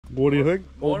What do you think?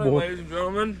 Morning, ladies and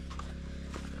gentlemen.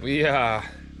 We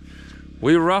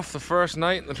roughed the first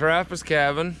night in the trapper's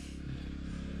cabin.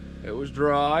 It was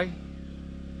dry.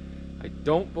 I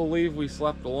don't believe we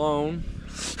slept alone,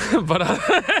 but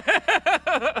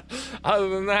other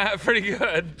than that, pretty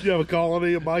good. Did you have a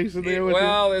colony of mice in there with you?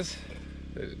 Well, there's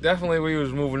definitely, we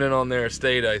was moving in on their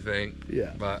estate, I think.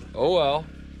 Yeah. But oh well.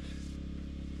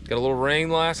 Got a little rain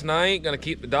last night. Gonna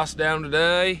keep the dust down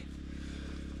today.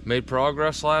 Made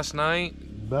progress last night.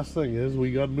 Best thing is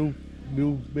we got a new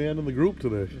man in the group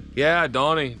today. Yeah,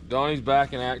 Donnie's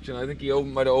back in action. I think he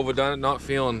might have overdone it. Not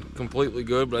feeling completely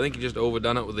good, but I think he just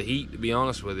overdone it with the heat, to be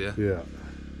honest with you. Yeah.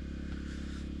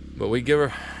 But we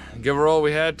give her all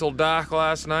we had till dark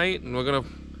last night, and we're gonna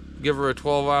give her a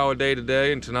 12-hour day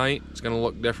today, and tonight it's gonna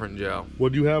look different, Joe.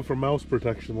 What'd you have for mouse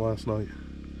protection last night?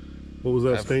 What was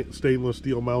that stainless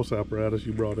steel mouse apparatus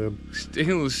you brought in?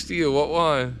 Stainless steel, what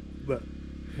one? That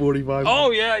 45.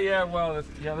 Oh yeah. Well, this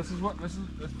is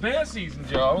bear season,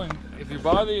 Joe. And if you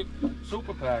buy the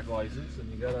super pack license,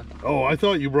 and you gotta. Oh, I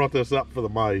thought you brought this up for the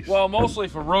mice. Well, mostly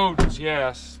for rodents,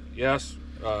 yes.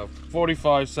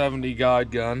 45-70 guide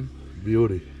gun.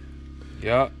 Beauty.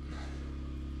 Yeah.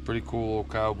 Pretty cool little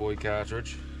cowboy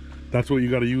cartridge. That's what you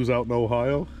got to use out in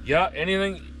Ohio? Yeah,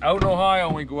 anything out in Ohio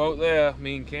when we go out there,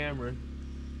 me and Cameron,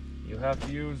 you have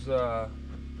to use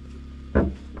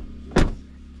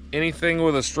anything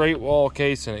with a straight wall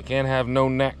casing. It can't have no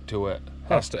neck to it.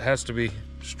 Has to be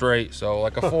straight. So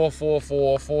like a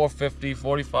 444, 450,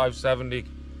 45-70,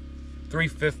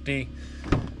 350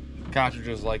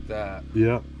 cartridges like that.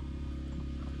 Yeah.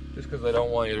 Just because they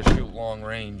don't want you to shoot long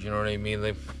range, you know what I mean?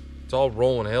 It's all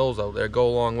rolling hills out there, go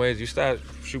a long ways. You start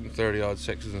shooting 30-aught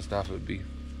sixes and stuff, it would be.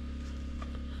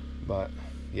 But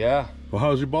yeah. Well,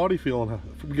 how's your body feeling?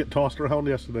 From getting tossed around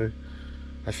yesterday?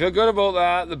 I feel good about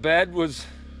that. The bed was.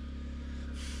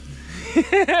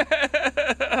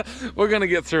 We're gonna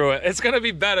get through it. It's gonna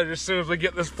be better as soon as we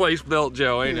get this place built,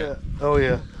 Joe, ain't it? Oh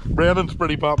yeah. Brandon's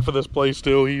pretty pumped for this place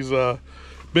too. He's a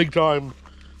big time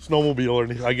snowmobiler,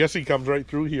 and I guess he comes right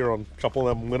through here on a couple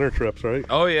of them winter trips, right?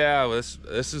 Oh yeah. This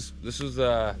is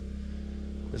the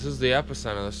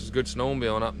epicenter. This is good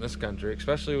snowmobiling up in this country,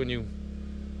 especially when you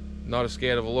not as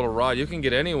scared of a little ride. You can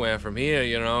get anywhere from here,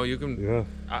 you know. You can. Yeah.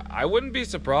 I wouldn't be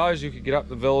surprised you could get up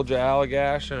the village of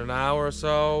Allagash in an hour or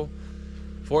so.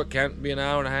 Fort Kent would be an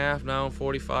hour and a half, now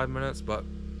 45 minutes, but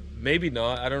maybe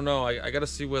not. I don't know. I got to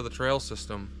see where the trail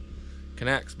system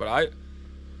connects, but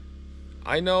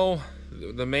I know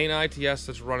the main ITS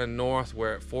that's running north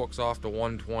where it forks off to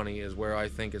 120 is where I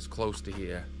think it's close to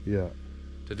here. Yeah.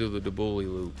 To do the Debooley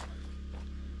loop,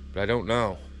 but I don't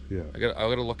know. Yeah. I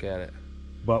gotta look at it.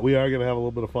 But we are gonna have a little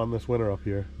bit of fun this winter up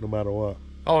here, no matter what.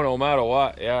 Oh, no matter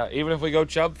what, yeah. Even if we go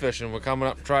chub fishing, we're coming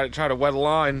up to try to wet a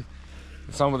line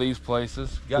in some of these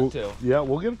places. Yeah,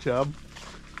 we'll get a chub.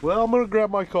 Well, I'm gonna grab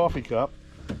my coffee cup.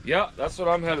 Yeah, that's what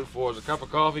I'm headed for, is a cup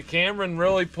of coffee. Cameron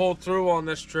really pulled through on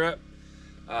this trip.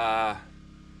 We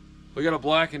got a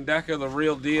Black & Decker, the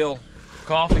real deal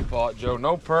coffee pot, Joe.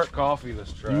 No perk coffee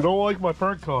this trip. You don't like my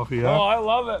perk coffee, huh? Oh, I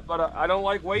love it, but I don't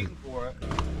like waiting for it.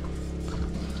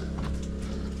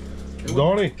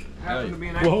 Donnie, Hey.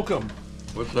 welcome.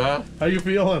 What's that? How you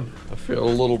feeling? I feel a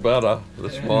little better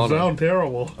this morning. You sound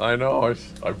terrible. I know.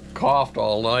 I've coughed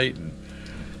all night,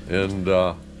 and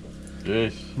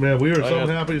geez. Man, we were so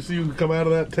happy to see you come out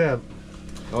of that tent.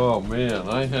 Oh man,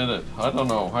 I had it. I don't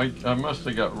know. I must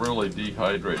have got really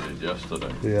dehydrated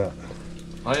yesterday. Yeah.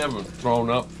 I haven't thrown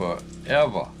up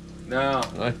forever. No.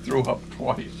 And I threw up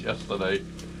twice yesterday.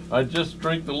 I'd just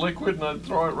drink the liquid and I'd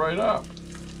throw it right up.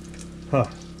 Huh.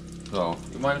 So.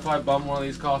 You mind if I bum one of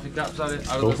these coffee cups out of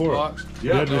Go this for it. box?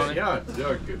 Yeah, Donnie? yeah,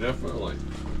 definitely.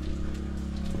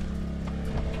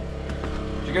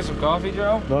 Did you get some coffee,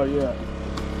 Joe? Not yet.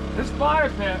 This fire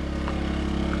pit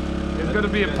is going to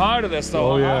be a part of this,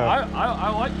 though. Oh, yeah. I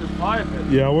like this fire pit.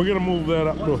 Yeah, we're gonna move that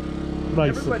up.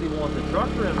 Nice. Everybody wants a truck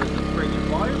rim and a freaking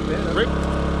fire pit.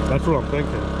 That's what I'm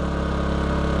thinking.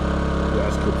 Yeah,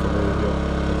 that's good for me. Yeah.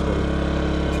 That's good.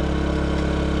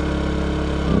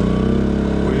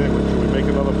 What do you think? Should we make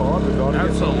another bond? Or Donnie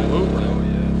get some? Absolutely. Oh,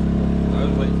 yeah. I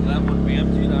was waiting for that one to be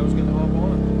empty and I was going to hop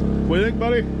on it. What do you think,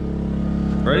 buddy?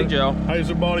 Ready, Joe? How's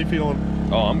your body feeling?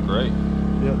 Oh, I'm great.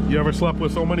 Yeah. You ever slept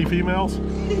with so many females?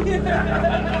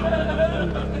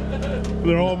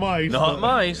 They're all mice. Not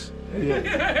mice. Yeah.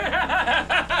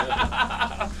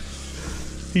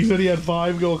 He said he had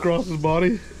 5 go across his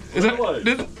body.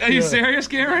 Are you serious,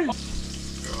 Gary?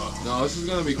 No, this is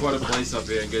gonna be quite a place up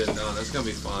here and get it done. That's gonna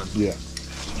be fun. Yeah.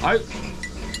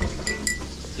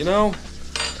 You know,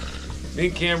 me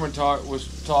and Cameron was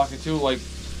talking too. Like,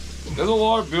 There's a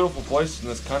lot of beautiful places in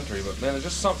this country, but man, there's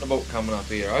just something about coming up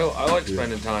here. I like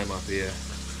spending time up here.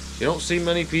 You don't see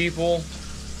many people.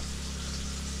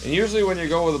 And usually when you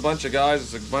go with a bunch of guys,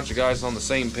 it's a bunch of guys on the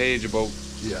same page about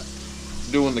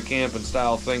doing the camping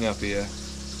style thing up here.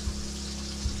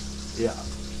 Yeah.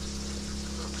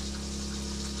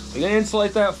 We're gonna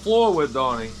insulate that floor with,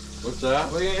 Donnie. What's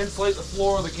that? We're gonna insulate the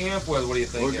floor of the camp with. What do you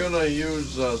think? We're gonna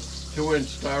use 2-inch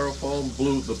styrofoam,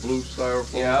 the blue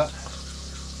styrofoam. Yeah.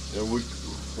 And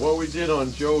what we did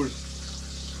on Joe's.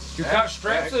 You cut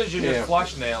strips, or did you just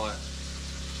flush nail it?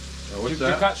 What's You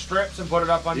that? cut strips and put it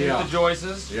up underneath the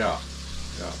joists. Yeah.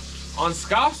 On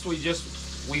scuffs, we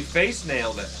face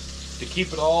nailed it to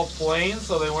keep it all plain,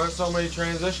 so there weren't so many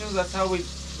transitions. That's how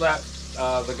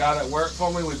the guy that worked for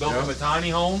me, we built him a tiny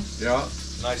home. Yeah.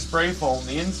 And I spray foamed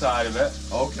the inside of it.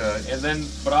 Okay. And then,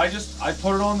 but I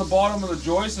put it on the bottom of the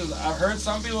joists. I've heard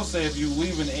some people say if you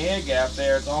leave an air gap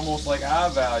there, it's almost like R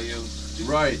value.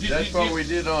 Right. That's what we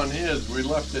did on his. We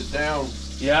left it down.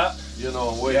 Yeah. You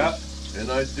know, way. Yeah. And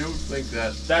I do think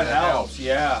that helps.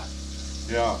 Yeah.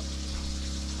 Yeah.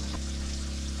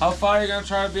 How far are you gonna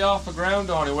try to be off the ground,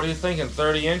 Donnie? What are you thinking?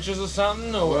 30 inches or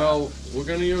something? Or Well, we're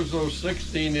gonna use those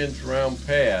 16-inch round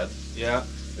pads. Yeah.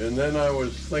 And then I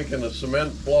was thinking a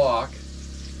cement block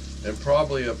and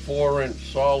probably a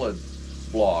 4-inch solid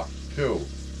block too.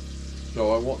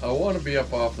 So I want to be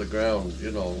up off the ground,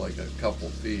 you know, like a couple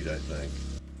feet, I think.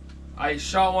 I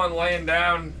shot one laying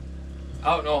down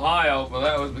out in Ohio, but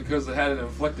that was because it had an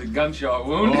inflicted gunshot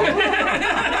wound.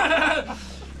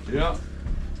 Yeah.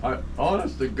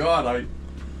 Honest to God,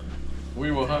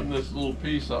 we were hunting this little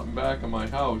piece up in back of my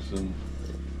house and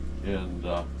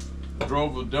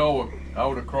drove the doe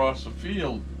out across the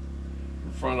field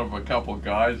in front of a couple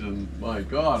guys, and my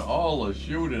God, all the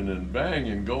shooting and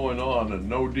banging going on and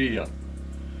no deer.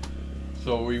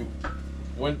 So we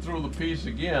went through the piece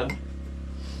again,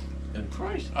 and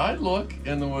Christ, I look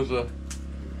and there was a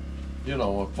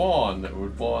fawn that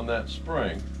was born that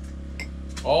spring,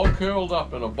 all curled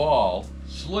up in a ball,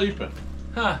 sleeping.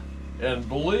 Huh. And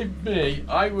believe me,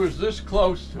 I was this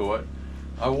close to it.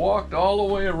 I walked all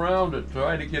the way around it,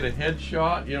 trying to get a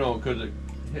headshot, you know, because it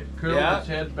curled its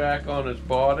head back on its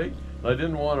body. I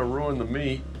didn't want to ruin the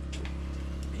meat.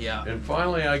 Yeah. And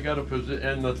finally I got a position,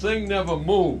 and the thing never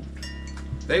moved.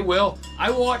 They will.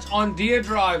 I watch on deer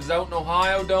drives out in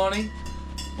Ohio, Donnie.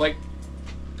 Like,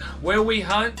 where we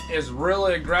hunt is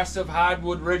really aggressive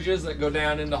hardwood ridges that go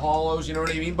down into hollows, you know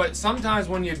what I mean? But sometimes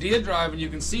when you're deer driving, you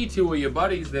can see two of your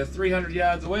buddies. They're 300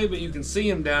 yards away, but you can see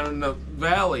them down in the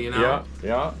valley, you know? Yeah,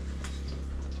 yeah.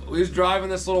 We was driving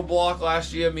this little block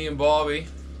last year, me and Bobby,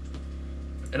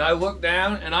 and I looked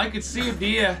down, and I could see a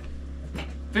deer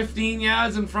 15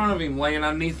 yards in front of him laying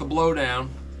underneath the blowdown,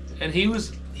 and he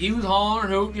was hollering,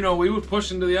 hooting, you know, we were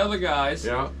pushing to the other guys.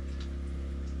 Yeah.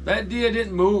 That deer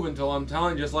didn't move until, I'm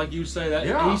telling you, just like you say, that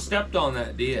he stepped on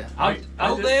that deer.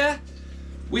 Out there,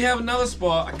 we have another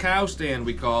spot, a cow stand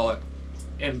we call it,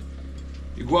 and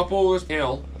you go up over this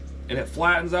hill, and it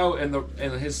flattens out, and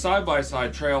his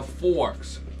side-by-side trail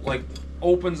forks, like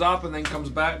opens up and then comes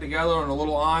back together on a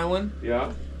little island.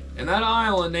 Yeah. And that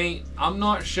island ain't, I'm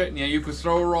not shitting you, you could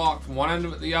throw a rock from one end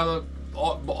to the other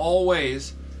all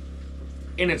ways,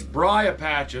 and it's briar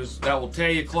patches that will tear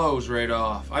your clothes right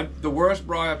off. The worst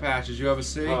briar patches you ever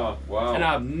see. Oh, wow. And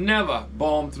I've never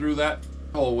bombed through that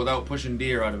hole without pushing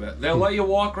deer out of it. They'll let you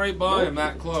walk right by them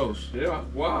that close. Yeah,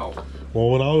 wow. Well,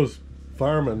 when I was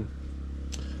farming,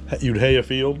 you'd hay a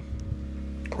field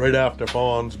right after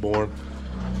fawns born.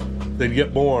 They'd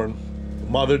get born.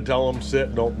 Mother'd tell them,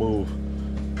 sit, don't move.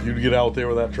 You'd get out there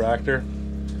with that tractor.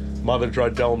 Mother tried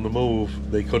to tell them to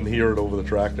move. They couldn't hear it over the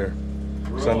tractor.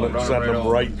 Send them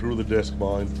right through the disc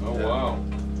mine. Oh, wow.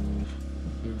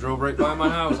 You drove right by my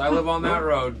house. I live on that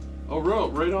road. Oh,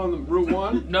 right on the Route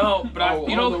 1? No, but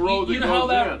you know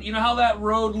how that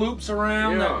road loops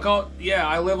around. Yeah.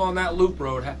 I live on that loop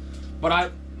road.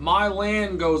 But my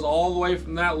land goes all the way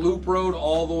from that loop road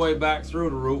all the way back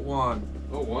through to Route 1.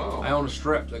 Oh, wow. I own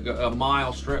a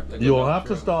mile strip. That goes You'll have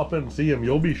to stop in and see him.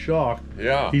 You'll be shocked.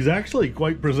 Yeah. He's actually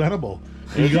quite presentable.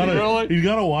 Is he really? He's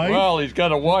got a wife. Well, he's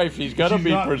got a wife. He's got to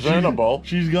be presentable.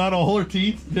 She's got all her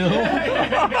teeth still. he's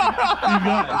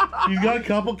got a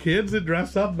couple kids that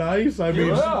dress up nice. I mean,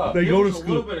 they go to school.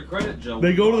 A little bit of credit, Joe.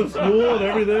 They go to the school and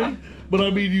everything. But I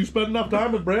mean, you spend enough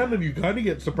time with Brandon, you kind of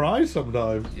get surprised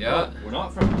sometimes. Yeah. We're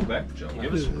not from Quebec, Joe.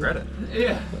 Give us some credit.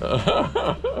 Yeah.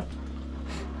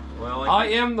 Well, I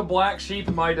am the black sheep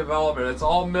of my development. It's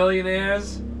all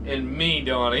millionaires and me,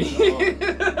 Donnie. Same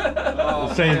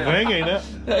thing, ain't it?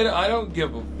 I don't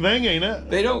give a Thing, ain't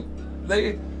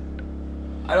it?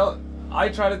 I I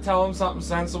try to tell them something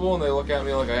sensible, and they look at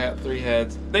me like I have 3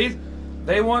 heads.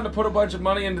 They wanted to put a bunch of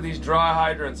money into these dry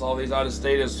hydrants, all these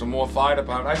out-of-staters for more fire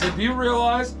department. I said, do you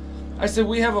realize? I said,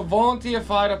 we have a volunteer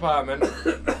fire department.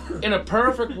 In a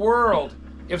perfect world,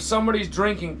 if somebody's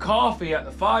drinking coffee at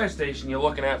the fire station, you're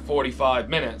looking at 45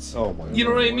 minutes. Oh my God. You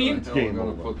know what I mean? Where the hell am I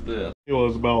gonna put this? It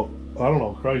was about, I don't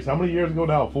know, Christ, how many years ago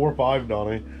now? 4 or 5,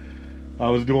 Donnie. I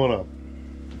was doing a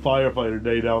firefighter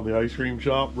day down the ice cream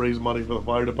shop, raise money for the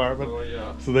fire department. Oh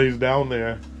yeah. So they's down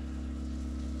there,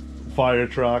 fire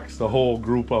trucks, the whole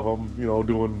group of them, you know,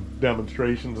 doing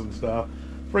demonstrations and stuff.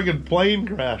 Friggin' plane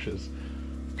crashes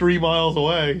 3 miles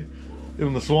away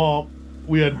in the swamp.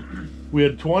 We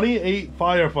had 28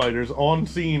 firefighters on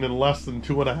scene in less than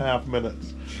 2.5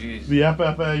 minutes. Jeez. The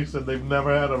FFA said they've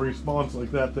never had a response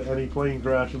like that to any plane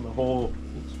crash in the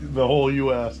whole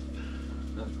U.S.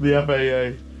 The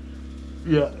FAA.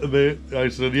 Yeah, I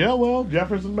said, yeah, well,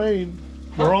 Jefferson, Maine,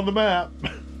 we're on the map.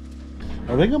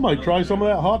 I think I might try some of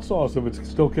that hot sauce if it's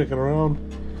still kicking around.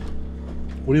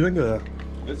 What do you think of that?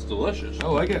 It's delicious. I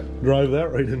like it. Drive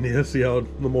that right in here, see how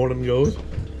the morning goes.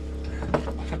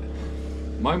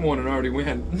 My morning already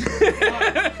went. Oh,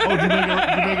 did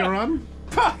you make a run?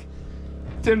 Fuck!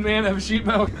 Tin man of sheet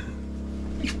milk.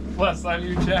 Last time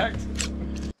you checked.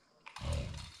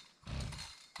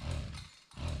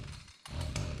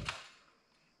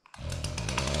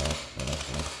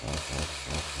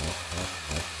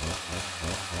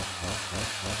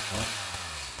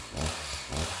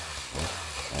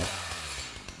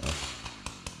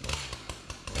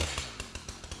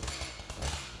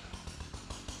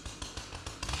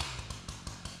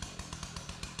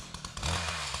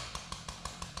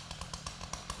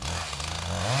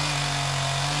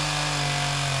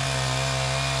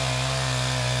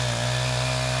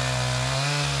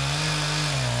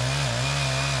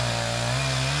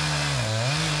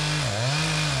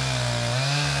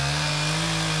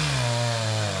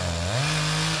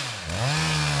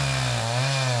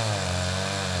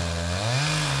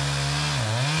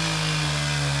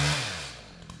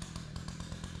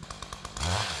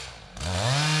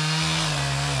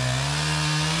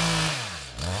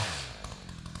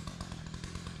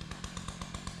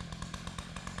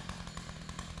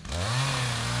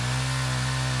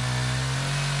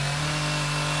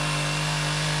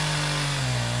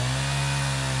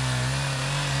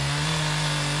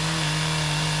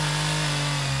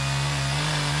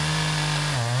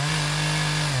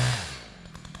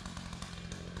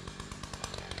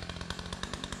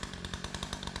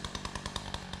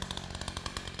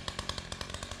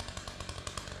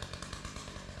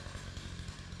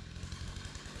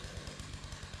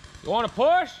 You want to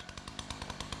push?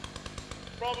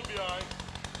 Probably alright.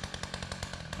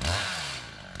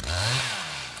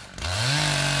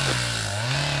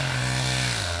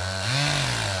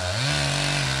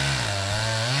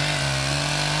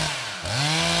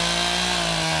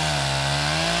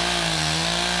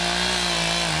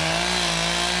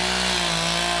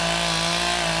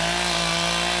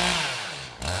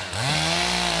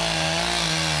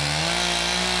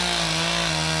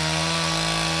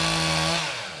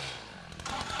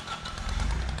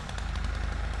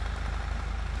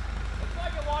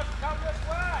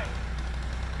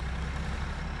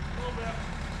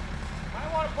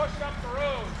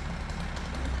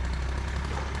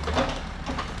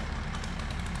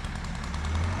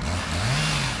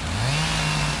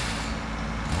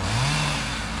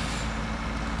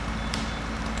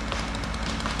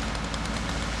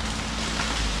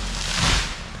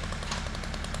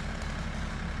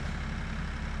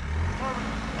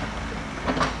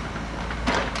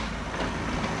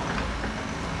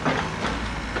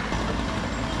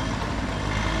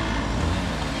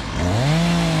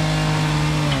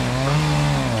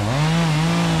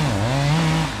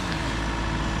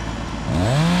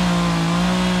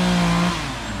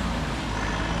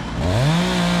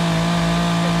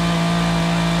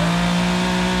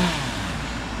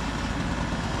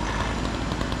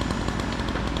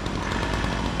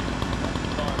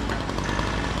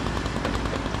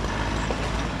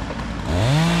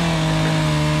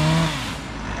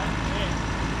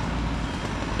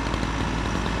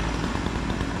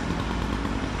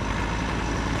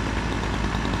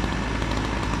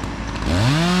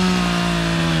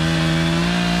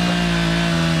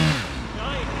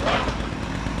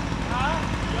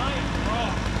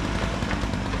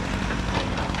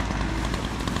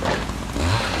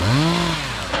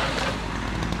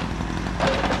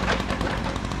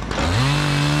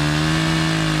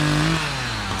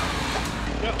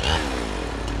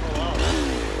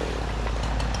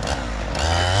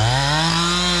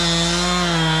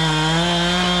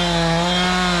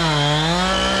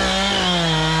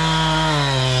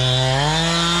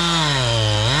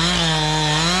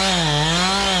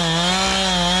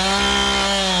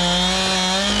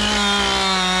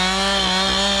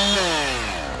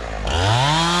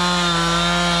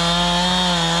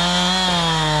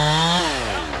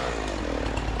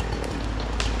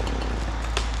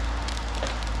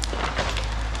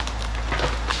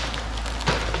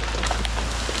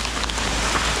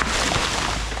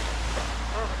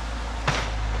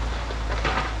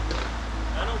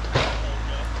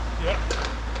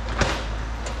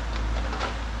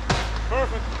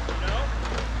 perfect.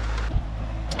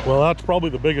 Well, that's probably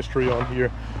the biggest tree on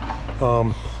here.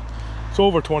 It's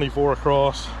over 24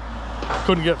 across.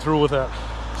 Couldn't get through with that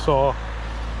saw,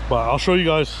 but I'll show you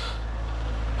guys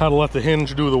how to let the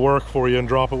hinge do the work for you and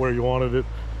drop it where you wanted it.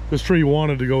 This tree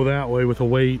wanted to go that way with the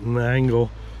weight and the angle,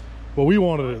 but we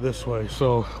wanted it this way.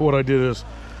 So what I did is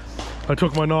I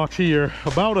took my notch here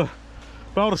about a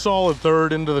solid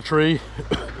third into the tree,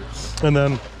 and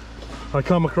then I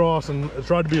come across and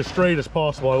tried to be as straight as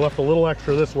possible. I left a little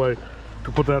extra this way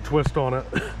to put that twist on it,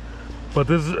 but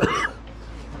this is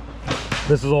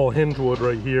this is all hinge wood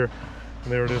right here,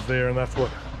 and there it is there, and that's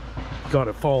what got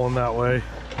it falling that way.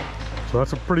 So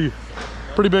that's a pretty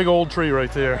big old tree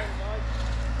right there.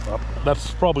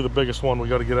 That's probably the biggest one we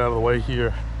got to get out of the way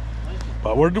here,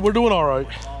 but we're doing all right.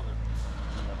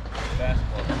 That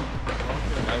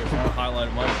was the highlight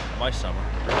of my summer.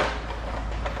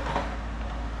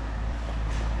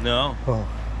 No. Oh.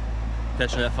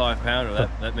 Catching that 5-pounder,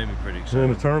 that made me pretty excited.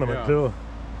 In a tournament too.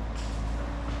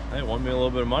 Hey, won me a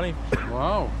little bit of money.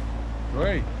 Wow,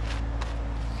 great.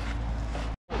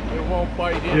 It won't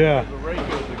bite in. Yeah. The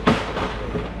regulars are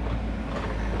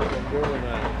doing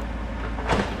that.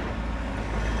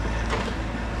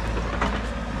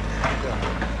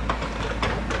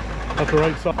 That's the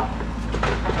right side.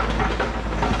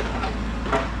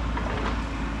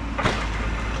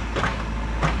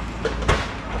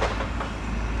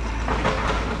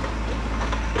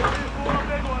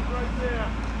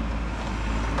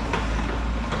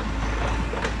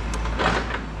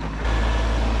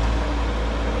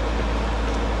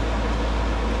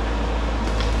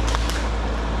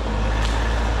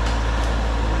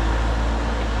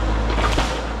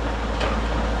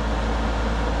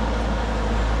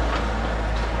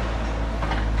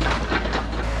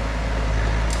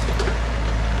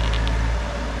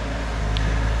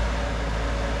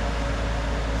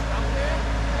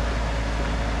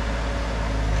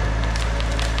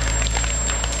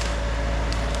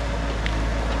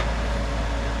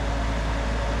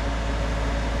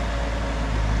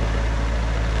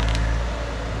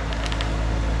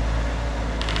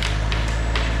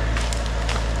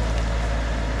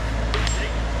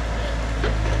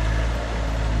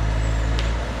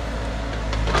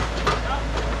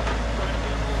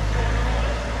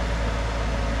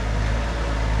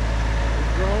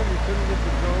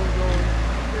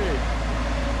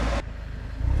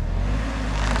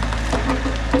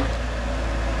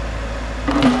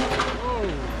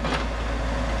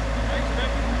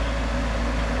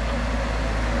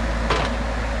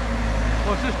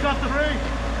 Let's just cut the ring.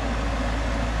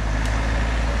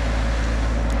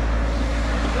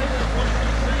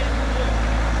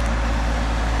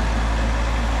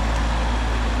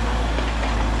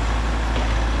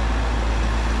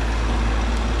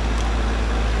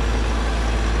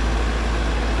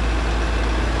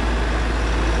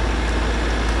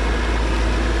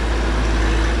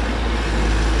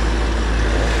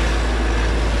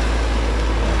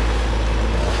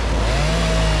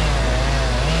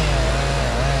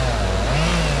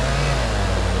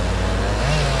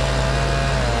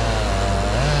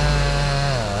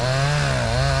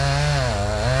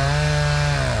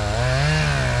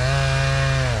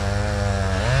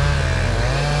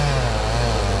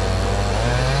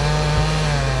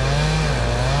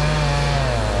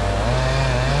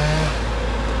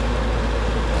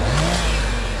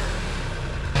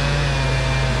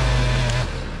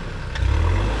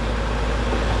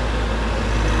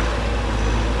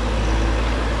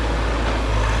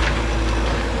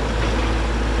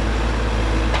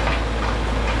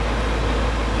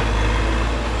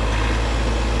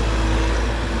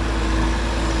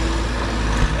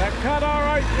 Cut all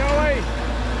right, Joey.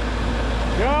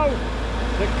 Joe,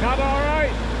 the cut all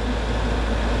right.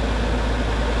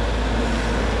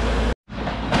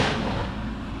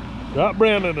 That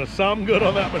Brandon is some good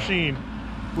on that machine.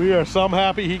 We are some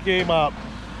happy he came up.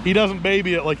 He doesn't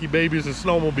baby it like he babies his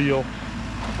snowmobile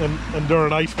and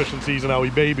during ice fishing season how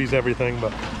he babies everything,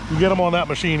 but you get him on that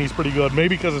machine, he's pretty good.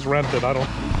 Maybe because it's rented, I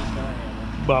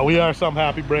don't. But we are some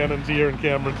happy Brandon's here and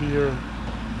Cameron's here.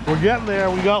 We're getting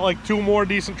there. We got like 2 more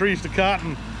decent trees to cut,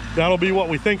 and that'll be what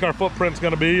we think our footprint's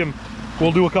gonna be, and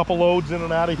we'll do a couple loads in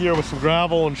and out of here with some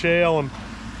gravel and shale, and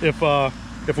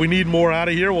if we need more out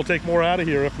of here, we'll take more out of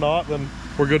here. If not, then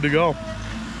we're good to go.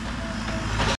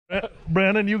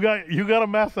 Brandon, you got a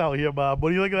mess out here, Bob. What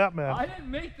do you think of that mess? I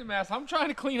didn't make the mess. I'm trying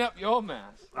to clean up your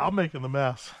mess. I'm making the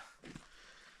mess.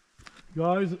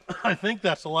 Guys, I think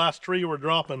that's the last tree we're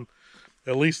dropping.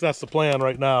 At least that's the plan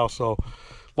right now. So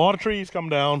a lot of trees come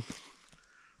down.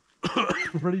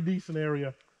 Pretty decent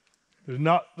area. There's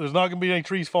not gonna be any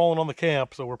trees falling on the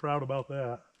camp, so we're proud about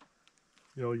that.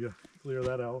 You know, you clear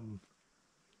that out, and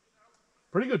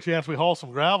pretty good chance we haul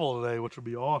some gravel today, which would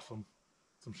be awesome.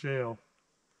 Some shale.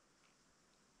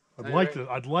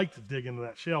 I'd like to dig into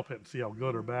that shale pit and see how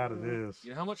good or bad it is.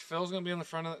 You know how much fill's gonna be on the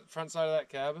front side of that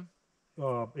cabin?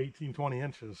 18, 20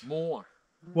 inches. More.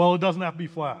 Well, it doesn't have to be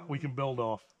flat. We can build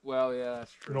off. Well, yeah,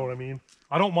 that's true. You know what I mean?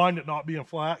 I don't mind it not being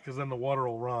flat because then the water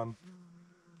will run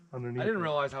underneath. I didn't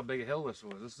realize how big a hill this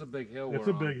was. This is a big hill. It's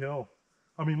a big hill.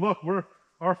 I mean, look,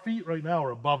 our feet right now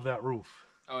are above that roof.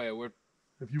 Oh yeah, we're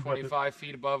if you 25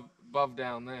 feet above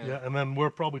down there. Yeah, and then we're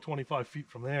probably 25 feet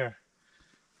from there.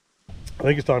 I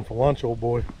think it's time for lunch, old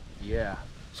boy. Yeah.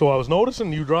 So I was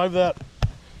noticing you drive that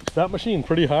machine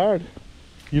pretty hard.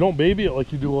 You don't baby it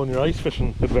like you do on your ice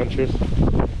fishing adventures.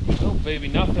 No baby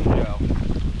nothing, Joe.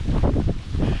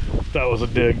 That was a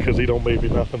dig because he don't baby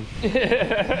nothing.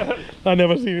 I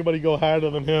never seen anybody go harder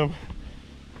than him.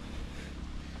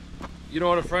 You know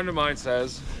what a friend of mine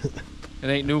says? It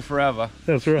ain't new forever.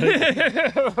 That's right.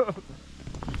 No,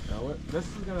 this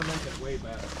is gonna make it way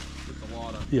better. Just a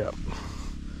lot of. Yeah.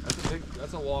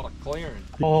 That's a lot of clearing.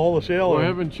 All the shale. We're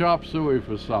having chop suey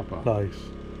for supper. Nice.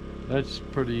 That's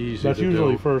pretty easy. That's to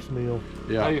usually do. first meal.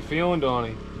 Yeah. How you feeling,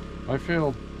 Donnie? I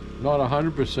feel not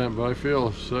 100%, but I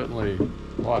feel certainly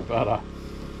a lot better.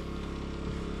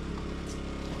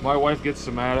 My wife gets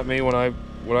so mad at me when I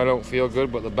don't feel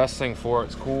good, but the best thing for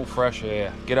it's cool, fresh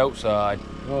air. Get outside.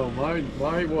 Oh, my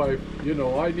wife, you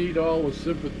know, I need all the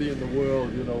sympathy in the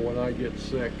world, you know, when I get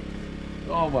sick.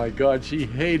 Oh my God, she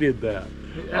hated that.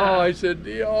 Yeah. Oh, I said,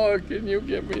 oh, can you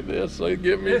give me this? Or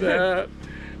give me that.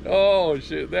 Oh,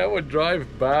 shit, that would drive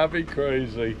Bobby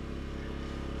crazy.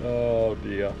 Oh,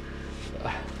 dear.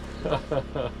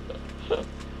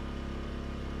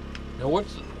 Now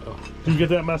what's... Did you get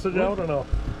that message out or no?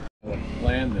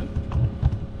 Landon.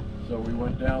 So we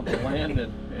went down to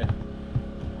Landon, and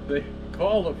they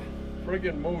called a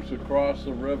friggin' moose across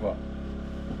the river.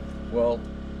 Well,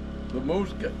 the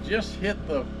moose just hit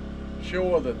the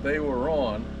shore that they were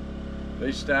on.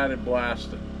 They started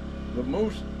blasting. The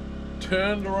moose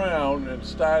turned around and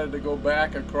started to go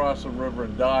back across the river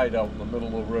and died out in the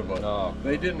middle of the river. Oh.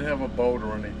 They didn't have a boat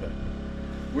or anything.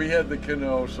 We had the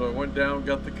canoe, so I went down,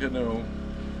 got the canoe,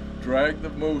 dragged the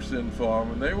moose in for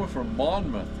them, and they were from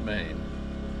Monmouth, Maine.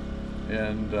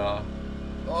 And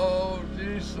oh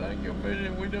geez, thank you,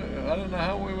 man. I don't know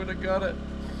how we would have got it.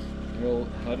 Well,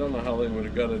 I don't know how they would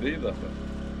have got it either. But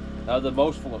How'd the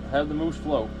moose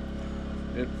float?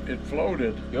 it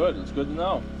floated. Good. It's good to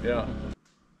know. Yeah.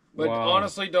 But Wow.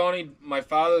 honestly, Donnie, my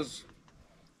father's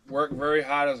worked very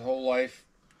hard his whole life.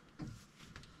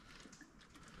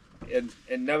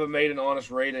 And never made an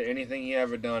honest rate at anything he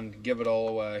ever done to give it all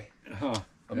away. Huh.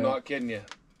 I'm not kidding you.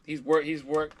 He's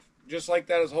worked just like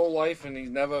that his whole life, and he's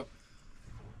never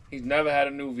had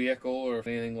a new vehicle or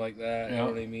anything like that. You know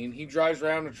what I mean? He drives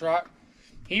around a truck.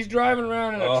 He's driving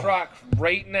around in a truck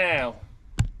right now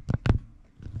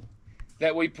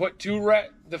that we put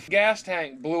the gas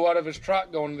tank blew out of his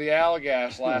truck going to the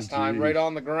Allagash last time, right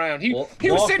on the ground. He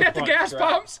was sitting at the gas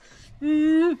pumps.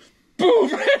 Boom!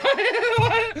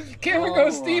 Camera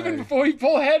goes, Steven, before you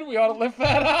pull ahead, we ought to lift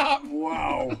that up.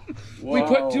 Wow. We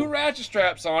put 2 ratchet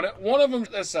straps on it, one of them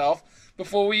itself,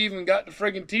 before we even got to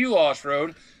friggin' T-Loss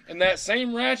Road, and that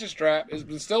same ratchet strap has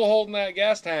been still holding that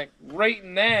gas tank right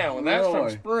now, and that's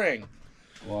from spring.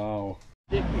 Wow.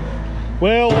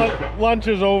 Well, lunch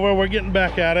is over. We're getting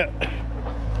back at it.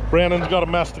 Brandon's got a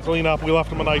mess to clean up. We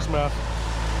left him a nice mess.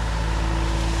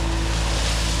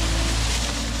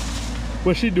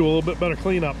 Wish he'd do a little bit better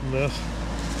cleanup than this,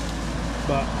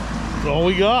 but that's all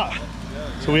we got.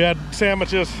 So we had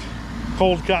sandwiches,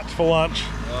 cold cuts for lunch.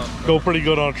 Go pretty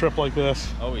good on a trip like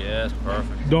this. Oh yeah, it's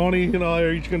perfect. Donnie and I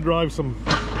are each gonna drive some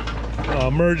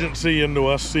emergency into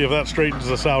us, see if that straightens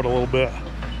us out a little bit.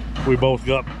 We both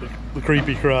got the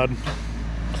creepy crud.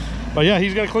 But yeah,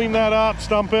 he's gonna clean that up,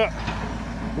 stump it.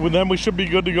 Then we should be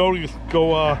good to go. He's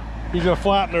gonna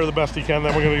flatten her the best he can.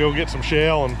 Then we're gonna go get some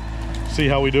shale and see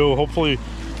how we do. Hopefully,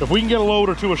 if we can get a load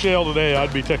or 2 of shale today,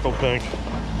 I'd be tickled pink.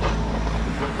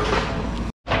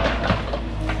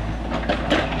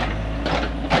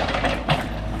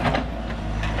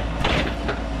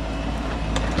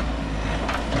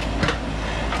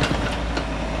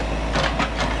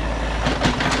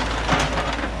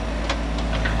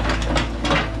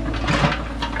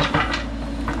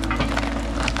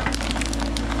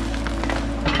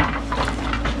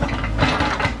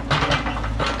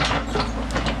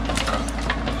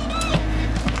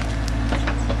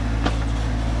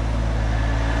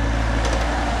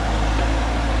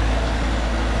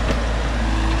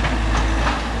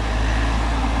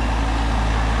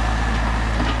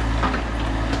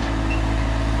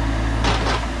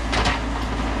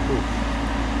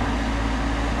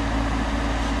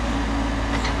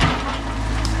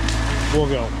 we'll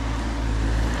go.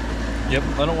 Yep,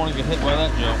 I don't want to get hit by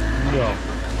that, Joe. No.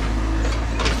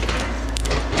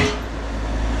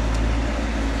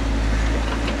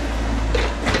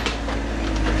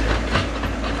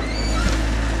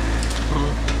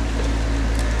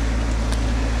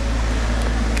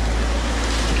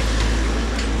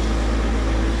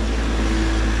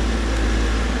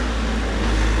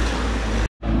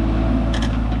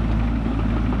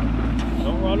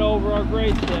 Don't run over our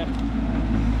grade stick.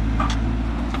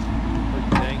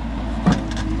 Good thing.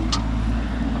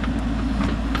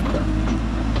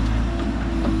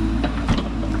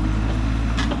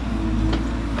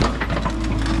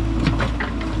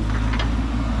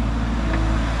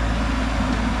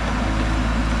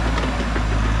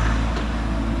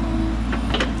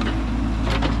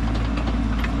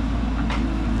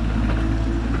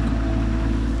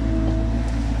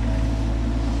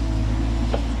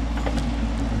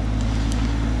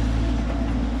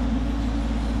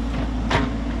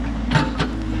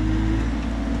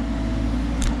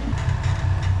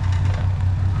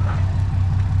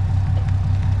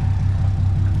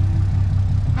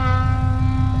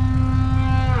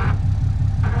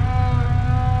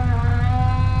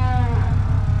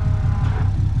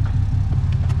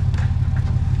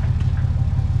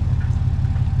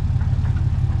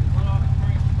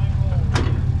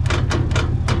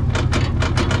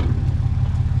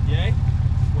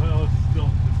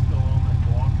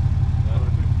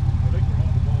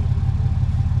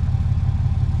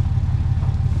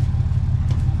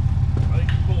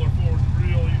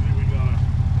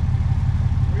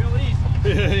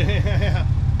 Yeah.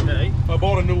 Hey. I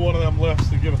bought a new one of them lifts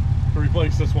to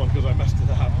replace this one because I messed it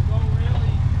up. Oh,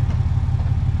 really?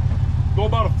 Go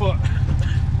about a foot.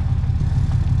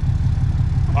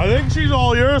 I think she's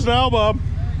all yours now, Bob.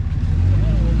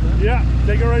 Yeah,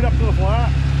 take her right up to the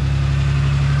flat.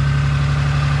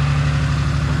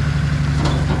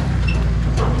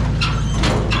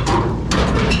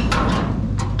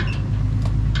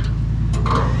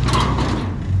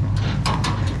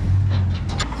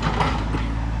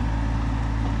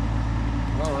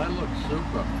 Well, that looks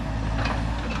super.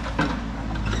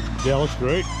 Yeah, looks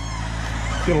great.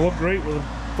 It's gonna look great with a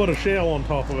foot of shale on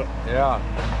top of it. Yeah.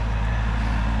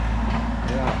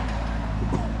 Yeah.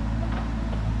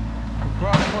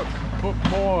 Probably put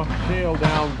more shale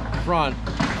down front,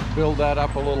 build that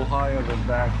up a little higher than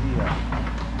back here.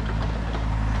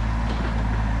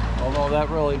 Although that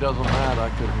really doesn't matter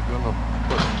because you're going to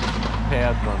put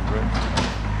pads under it.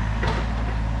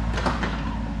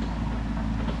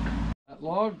 That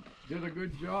log did a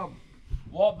good job.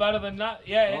 A lot better than that.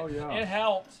 Yeah, Oh, yeah. it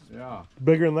helped. Yeah,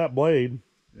 Bigger than that blade.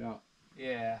 yeah.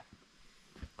 Yeah.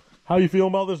 How you feel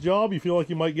about this job? You feel like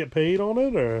you might get paid on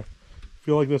it, or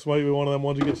feel like this might be one of them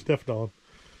ones you get stiffed on?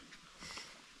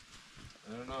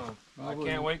 I don't know. Probably.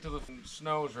 I can't wait till the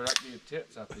snows right up to your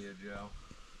tits up here, Joe.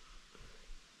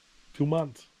 2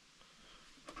 months.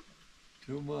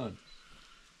 2 months.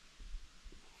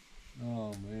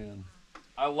 Oh, man.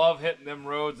 I love hitting them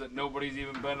roads that nobody's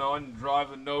even been on and drive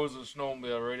the nose of a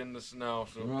snowmobile right in the snow,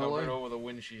 so it'll come Really? right over the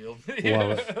windshield. Love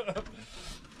it.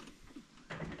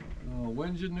 Oh,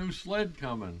 when's your new sled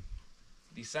coming?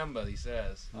 December, he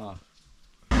says. Huh.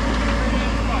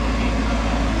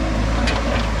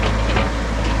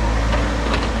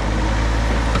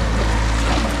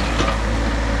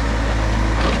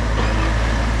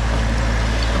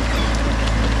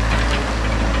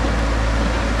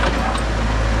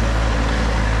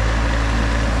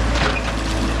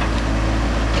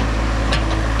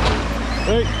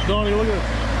 Hey, Donnie, look at it.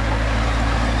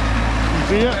 You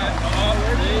see it? Oh,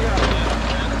 there you go.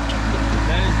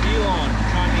 That is Elon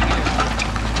chiming in.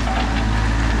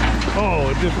 Oh,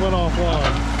 it just went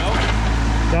offline. Nope.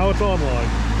 Now it's online.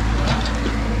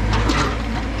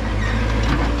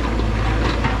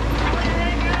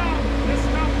 This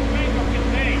stuff will make up your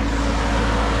face.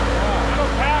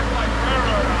 It'll pack like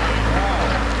railroad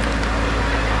iron.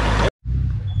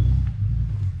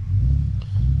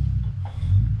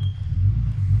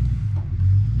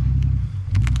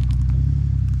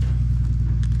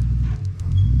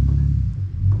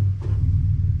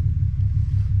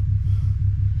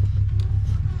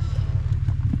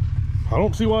 I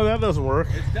don't see why that doesn't work.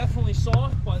 It's definitely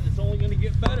soft, but it's only going to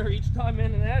get better each time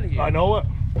in and out of here. I know it.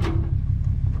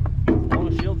 On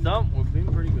a shield dump, we'll be in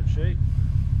pretty good shape.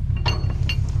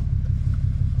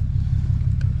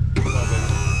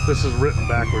 This is written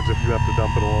backwards if you have to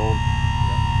dump it alone.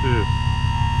 Ew.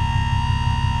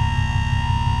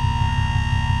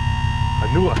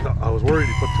 I was worried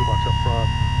he put too much up front.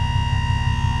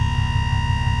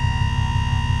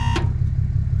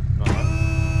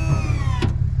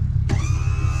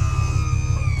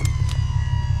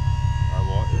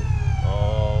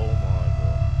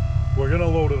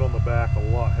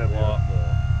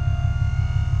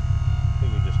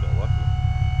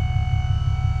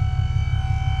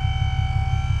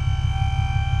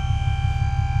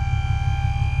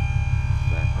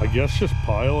 guess just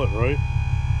pile it, right?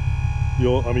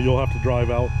 I mean, you'll have to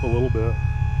drive out a little bit.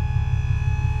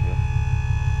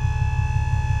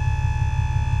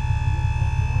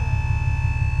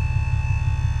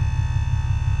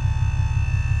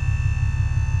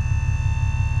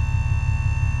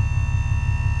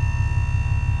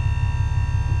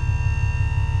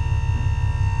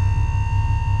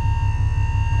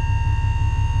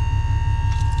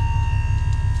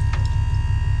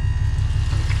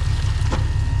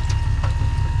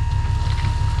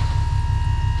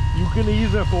 You can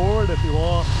ease it forward if you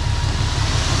want.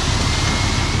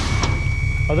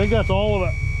 I think that's all of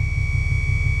it.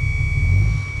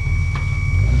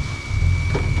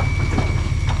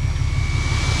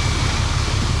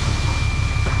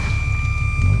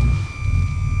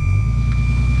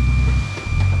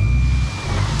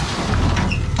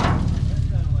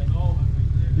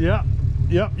 Yeah,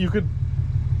 yeah, you could.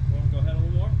 Want to go ahead a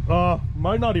little more?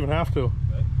 Might not even have to.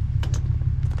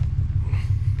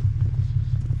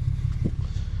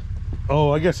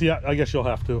 Oh, I guess, yeah, I guess you'll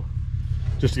have to.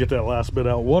 Just to get that last bit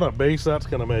out. What a base that's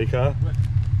gonna make, huh?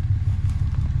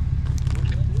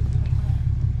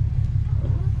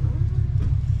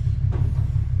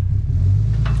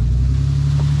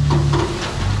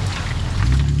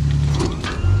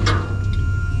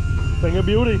 Thing of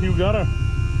beauty, you got her.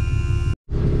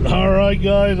 All right,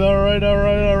 guys, all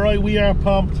right. We are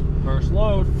pumped. First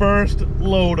load. First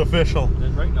load official.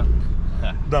 Didn't break nothing.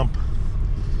 Dump.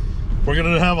 We're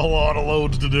gonna have a lot of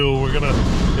loads to do.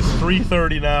 It's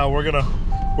 3:30 now. We're gonna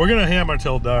hammer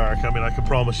till dark. I mean, I can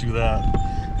promise you that.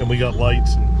 And we got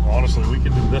lights, and honestly, we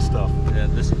can do this stuff Yeah,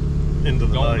 this into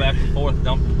the going night. back and forth,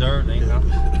 dumping dirt, ain't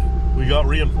nothing. We got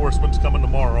reinforcements coming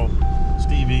tomorrow,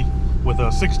 Stevie, with a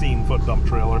 16-foot dump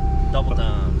trailer. Double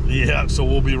time. Yeah, so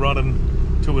we'll be running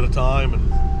 2 at a time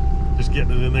and just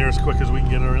getting it in there as quick as we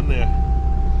can get her in there.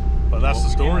 But that's the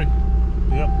story.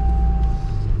 Yep.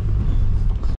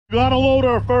 Got a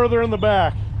loader further in the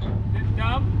back.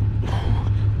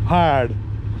 Hard.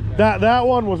 That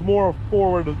one was more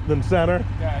forward than center.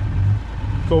 Okay.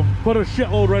 So put a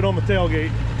shitload right on the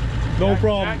tailgate. No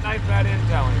problem. Jackknife that in,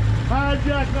 Telly. Hard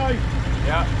jackknife.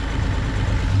 Yep.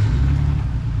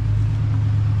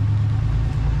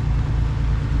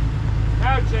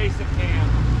 Now Jason can.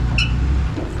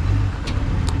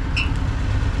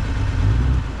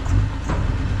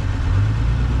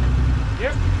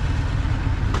 Yep.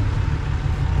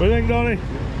 What do you think, Donnie?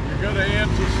 You gotta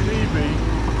answer Stevie.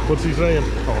 What's he saying?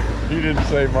 Oh, he didn't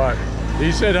say much.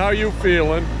 He said, how you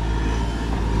feeling?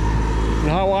 And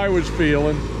how I was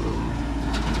feeling.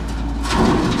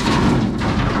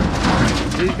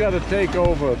 He's got to take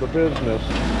over the business.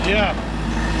 Yeah.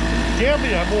 Can't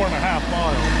be at more than a half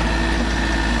mile.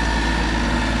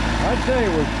 I'd say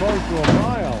it was close to a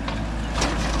mile.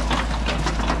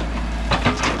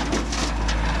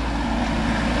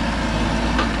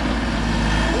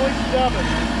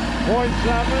 .7.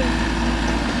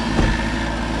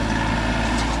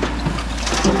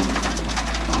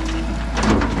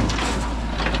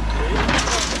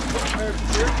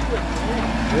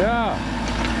 Yeah.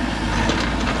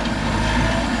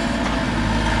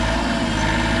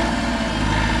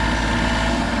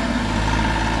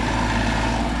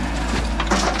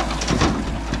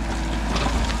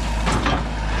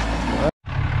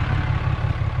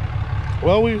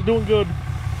 Well, we was doing good.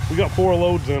 We got 4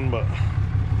 loads in, but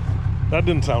that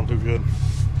didn't sound too good.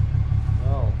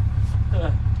 No,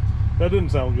 That didn't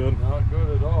sound good. not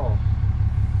good at all.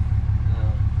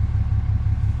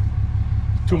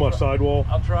 Too much sidewall.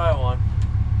 I'll try one.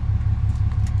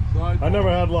 I never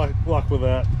had luck with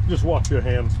that. Just watch your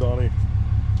hands, Donnie.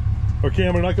 Or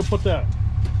Cameron, I could put that.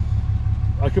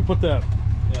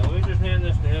 Yeah, let me just hand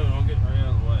this to him and I'll get right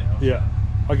out of the way. Yeah,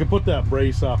 I could put that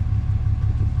brace up.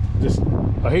 Just,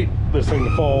 I hate this thing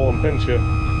to fall and pinch you.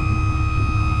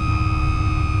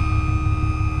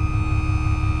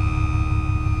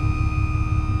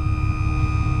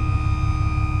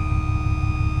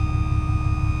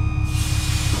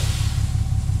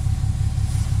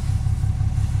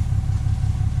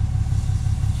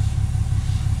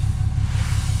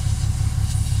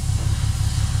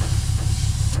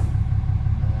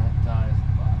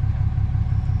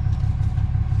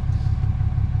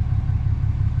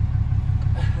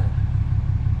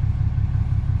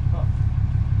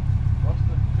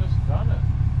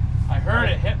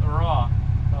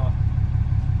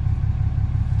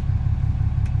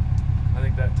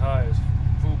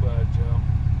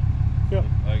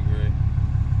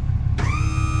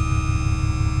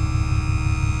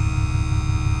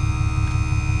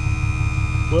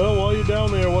 Well, while you're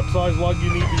down there, what size lug you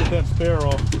need to get that spare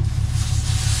off?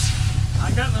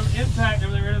 I got them intact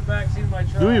and they were in the back seat of my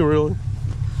truck. Do you really?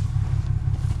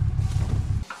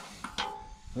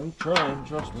 I'm trying,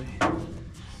 trust me.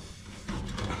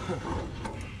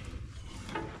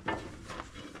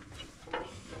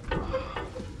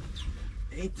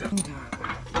 Ain't that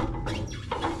time.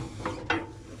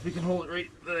 If we can hold it right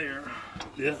there.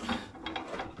 Yeah.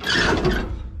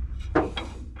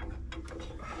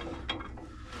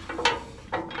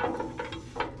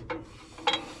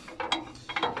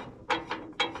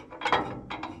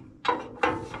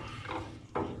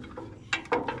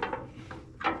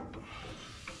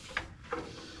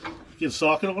 Get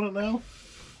socket on it now?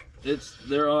 It's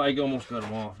there. I almost got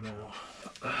them off now.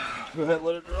 Go ahead,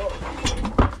 let it drop.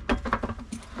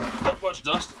 Not much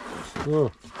dust.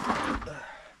 Oh.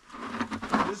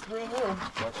 This brand new.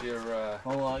 What's your?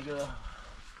 Hold on, I gotta.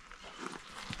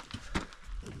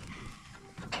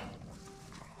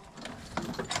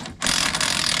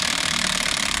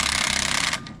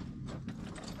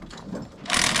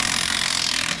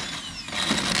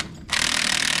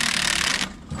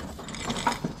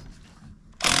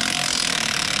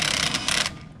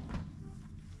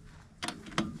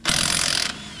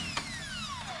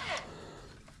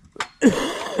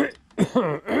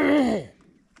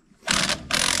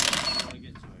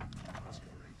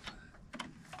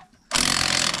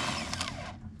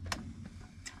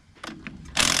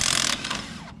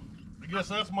 I guess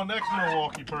that's my next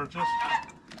Milwaukee purchase.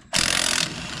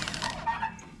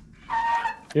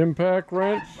 Impact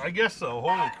wrench? I guess so.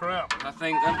 Holy crap. That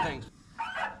thing's.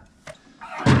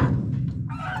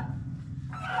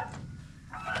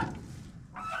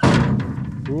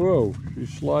 Whoa,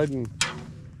 she's sliding.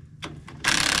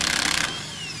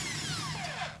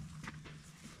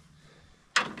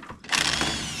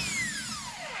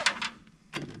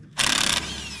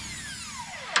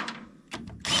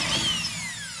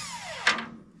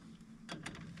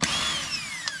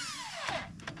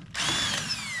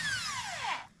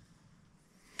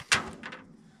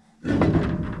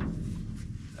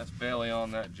 That's barely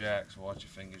on that jack, so watch your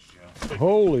fingers, Joe.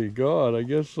 Holy God, I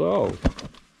guess so.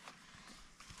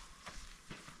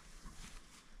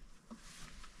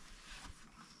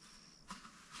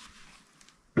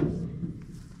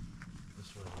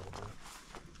 This way a little bit.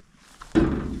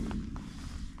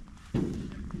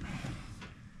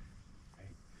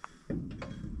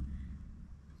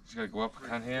 Just gotta go up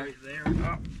on here. Right there.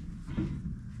 Up.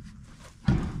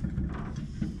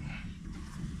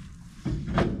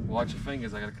 Watch your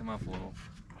fingers, I gotta come up a little.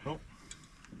 Oh.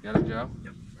 Got it, Joe?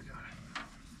 Yep, I got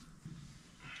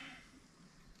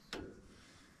it.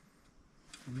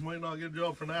 We might not get a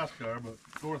job for NASCAR, but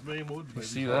North Main Woods. You maybe.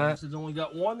 see that? It's only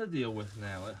got one to deal with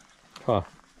now. Huh.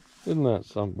 Isn't that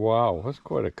some? Wow, that's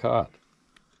quite a cut.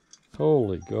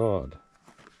 Holy God.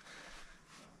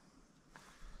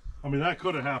 I mean, that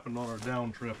could have happened on our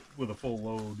down trip with a full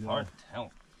load. You know? Hard to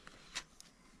tell.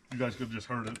 You guys could have just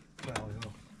heard it. Well, you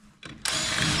know.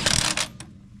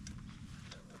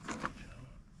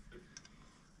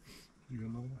 You got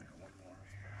another one?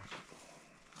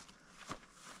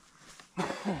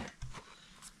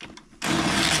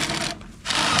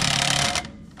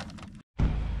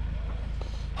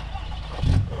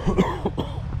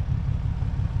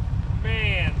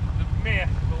 Man, the myth,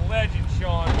 the legend,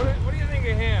 Sean. What do you think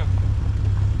of him?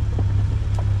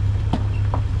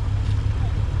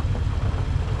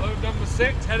 Load number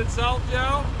 6, headed south,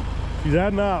 Joe? She's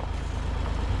adding up.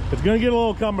 It's gonna get a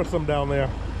little cumbersome down there.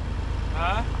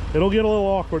 Huh? It'll get a little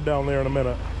awkward down there in a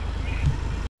minute.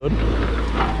 Good.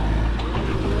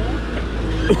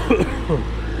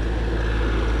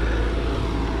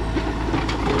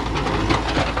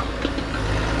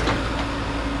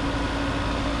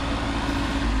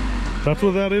 That's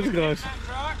what that is, guys. That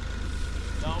truck?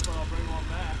 No, but I'll bring one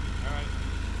back. Alright.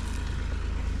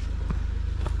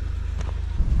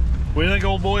 What do you think,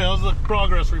 old boy? How's the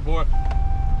progress report?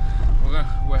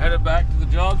 We're headed back to the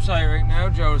job site right now,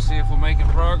 Joe, to see if we're making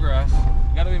progress.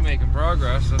 We gotta be making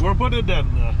progress. We're putting a dent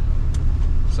in there.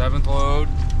 7th load.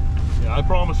 Yeah, I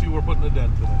promise you we're putting a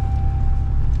dent in it.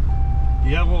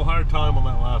 You had a little hard time on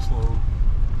that last load.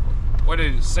 What,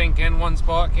 did it sink in one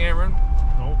spot, Cameron?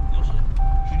 Nope.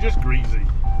 She's just greasy.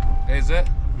 Is it?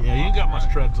 Yeah, you ain't got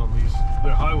much treads on these.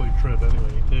 They're highway tread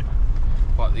anyway, ain't they?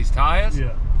 What, these tires?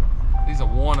 Yeah. These are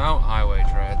worn out highway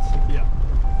treads. Yeah.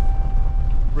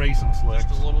 Racing slicks.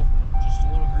 Just a little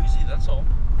greasy, that's all.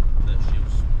 The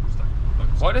shoes stuck.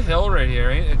 Quite a hill right here,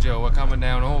 ain't it, Joe? We're coming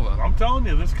down over. I'm telling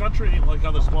you, this country ain't like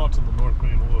other spots in the North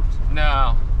Main Woods.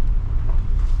 No.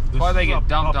 This Why they is get up-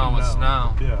 dumped up on and with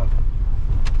down. snow. Yeah.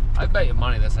 I bet you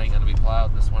money this ain't gonna be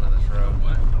plowed this one of this road.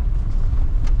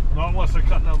 Not unless they're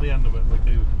cutting out the end of it like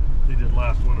they did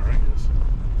last winter, I guess.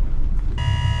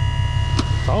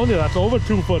 Telling you, that's over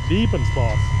 2 foot deep in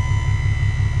spots.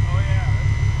 Oh yeah.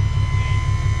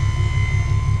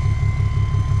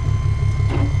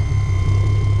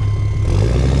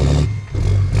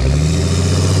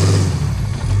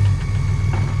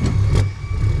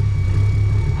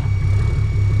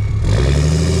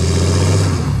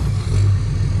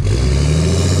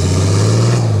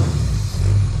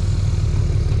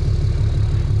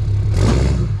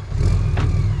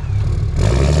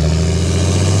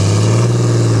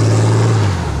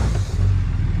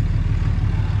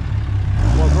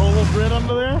 Want to throw a little grit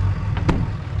under there?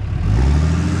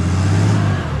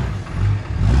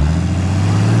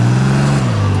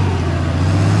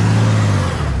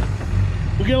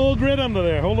 We'll get a little grit under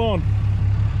there. Hold on.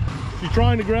 She's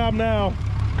trying to grab now.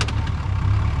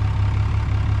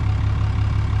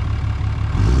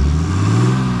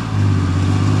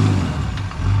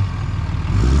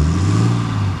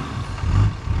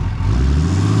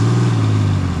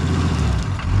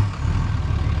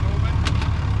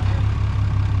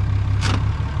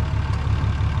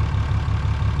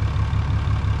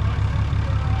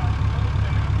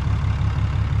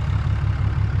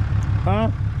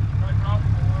 Huh?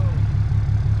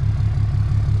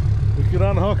 We could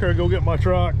unhook her and go get my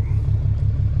truck.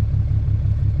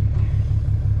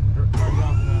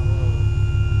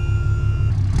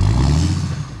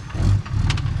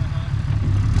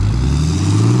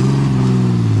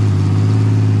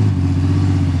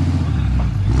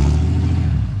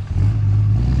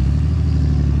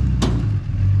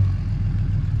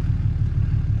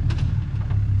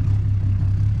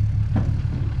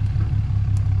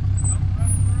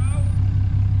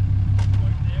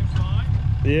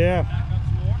 Yeah.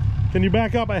 Can you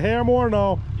back up a hair more?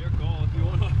 No. Your call if you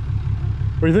want to.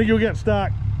 Or you think you'll get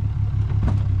stuck?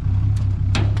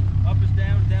 Up is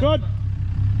down, down. Good.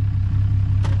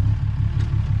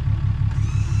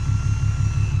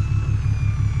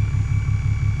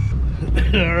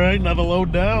 All right, another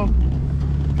load down.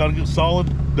 Got a good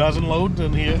solid dozen loads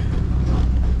in here.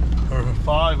 Or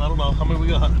 5, I don't know. How many we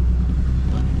got?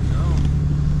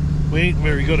 We ain't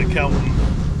very good at counting.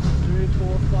 3,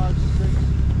 4, 5, 6.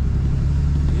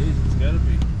 Jeez, it's gotta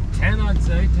be. 10, I'd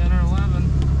say. 10 or 11.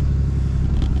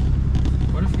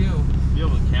 What a few. Be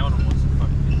able to count them once you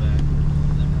fucking get back.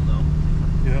 Then we'll know.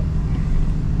 Yeah.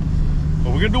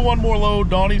 Well, we're gonna do one more load.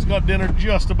 Donnie's got dinner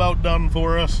just about done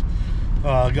for us.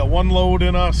 Got one load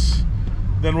in us.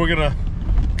 Then we're gonna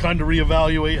kind of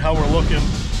reevaluate how we're looking.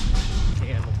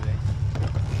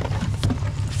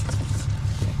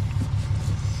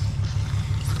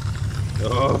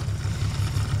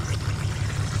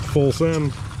 Full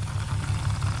send.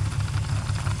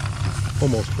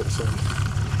 Almost full send.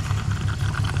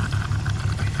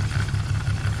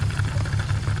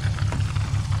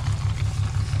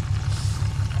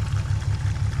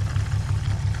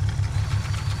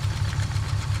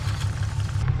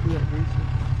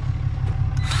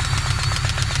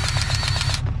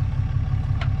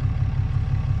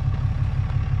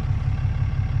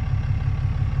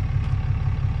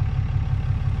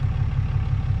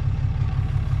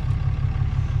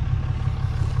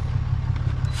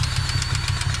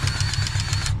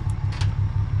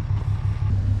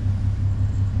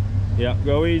 Yeah,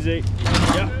 go easy.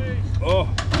 Yeah. Oh.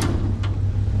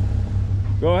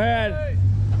 Go ahead.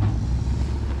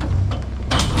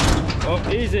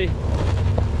 Oh, easy.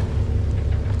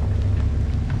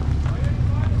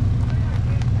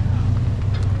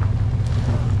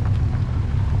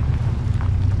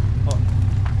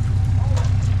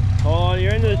 Hold on,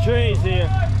 you're into the trees here.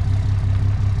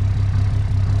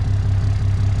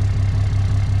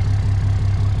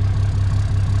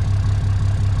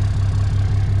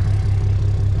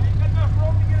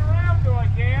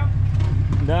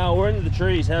 No, we're into the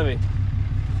trees, heavy.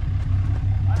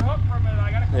 I hooked for a minute.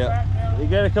 I gotta come back down. You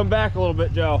gotta come back a little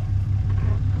bit, Joe.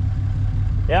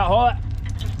 Yeah, hold it.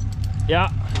 Yeah.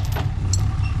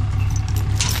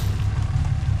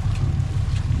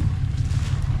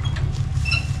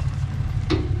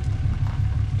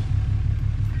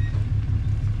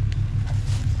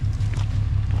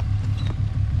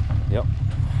 Yep.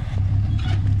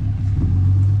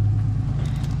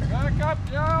 Back up,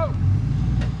 Joe.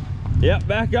 Yep,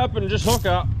 back up and just hook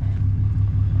up.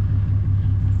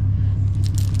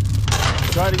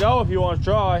 Try to go if you want to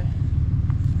try.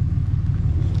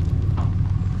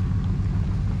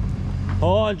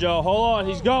 Hold on, Joe. Hold on.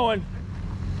 He's going.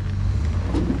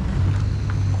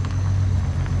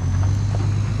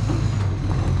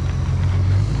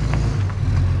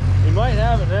 He might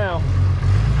have it now.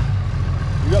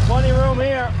 You got plenty of room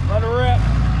here. Let her rip.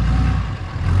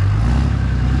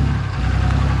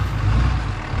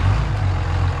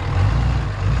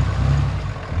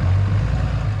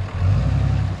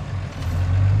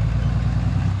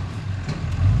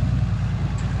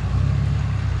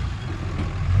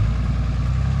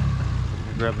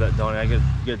 grab that, Donnie. I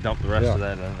gotta dump the rest of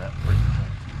that in that freaking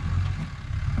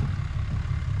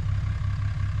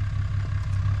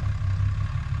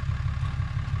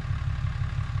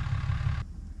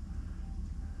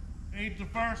thing. Ain't the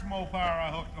first Mopar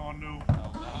I hooked on new.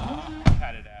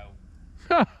 Cut it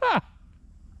out.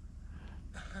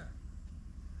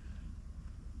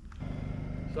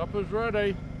 Supper's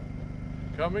ready.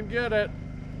 Come and get it.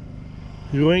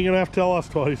 You ain't gonna have to tell us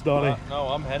twice, Donnie. No,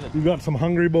 I'm headed. You got some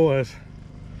hungry boys.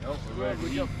 Nope,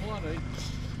 We got plenty.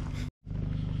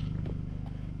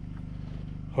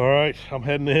 All right, I'm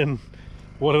heading in.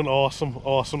 What an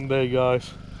awesome day,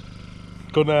 guys.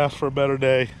 Couldn't ask for a better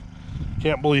day.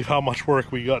 Can't believe how much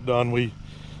work we got done. We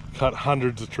cut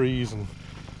hundreds of trees and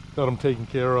got them taken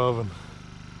care of, and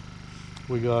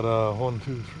we got 1, 2,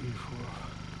 3, 4.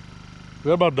 We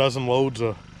got about a dozen loads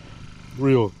of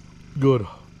real good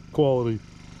quality,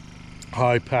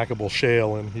 high packable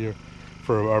shale in here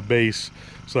for our base,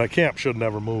 so that camp should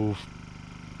never move.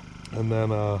 And then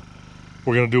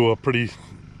we're gonna do a pretty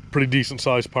decent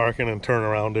sized parking and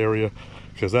turnaround area,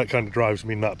 because that kind of drives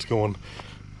me nuts going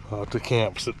to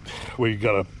camps where you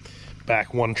gotta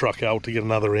back one truck out to get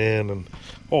another in and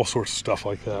all sorts of stuff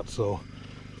like that. So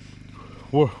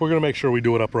we're gonna make sure we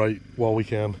do it upright while we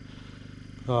can.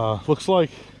 Looks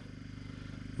like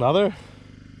another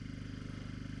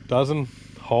dozen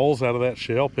hauls out of that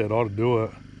shale pit ought to do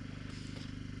it.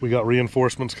 We got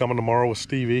reinforcements coming tomorrow with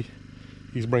Stevie.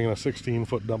 He's bringing a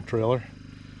 16-foot dump trailer.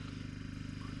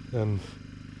 And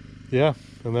yeah,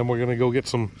 and then we're gonna go get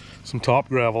some top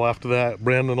gravel after that.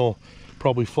 Brandon will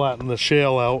probably flatten the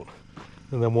shale out,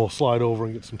 and then we'll slide over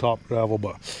and get some top gravel.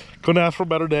 But couldn't ask for a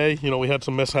better day. You know, we had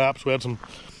some mishaps, we had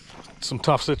some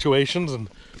tough situations, and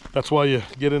that's why you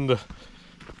get into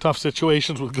tough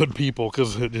situations with good people,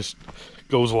 because it just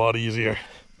goes a lot easier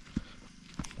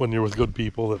when you're with good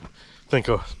people that think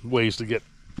of ways to get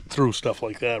through stuff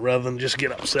like that, rather than just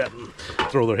get upset and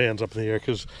throw their hands up in the air,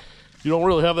 because you don't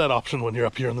really have that option when you're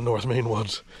up here in the North Main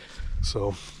woods.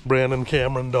 So Brandon,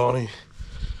 Cameron, Donnie,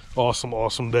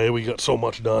 awesome day. We got so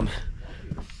much done.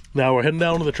 Now we're heading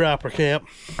down to the trapper camp,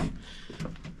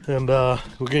 and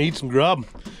we're gonna eat some grub.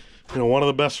 You know, one of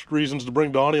the best reasons to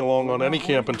bring Donnie along on any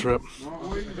camping trip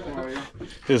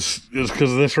is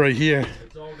because of this right here.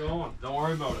 It's all going. Don't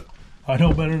worry about it. I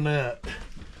know better than that.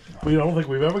 I don't think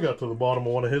we've ever got to the bottom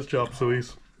of one of his chop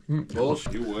sueys.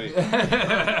 Bullshit. You wait.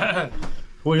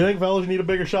 What do you think, fellas? You need a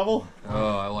bigger shovel?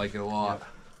 Oh, I like it a lot.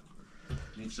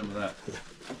 Need some of that.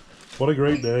 What a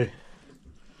great day.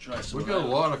 Try some We of got a that.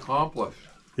 lot accomplished.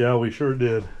 Yeah, we sure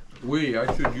did.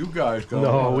 I said you guys got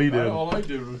No, a lot. we did. All I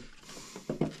did was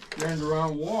stand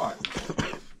around and watch.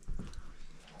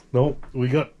 Nope, we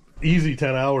got easy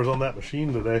 10 hours on that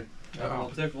machine today. Have a little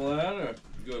tickle of that or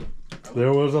good?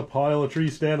 There was a pile of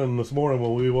trees standing this morning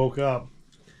when we woke up.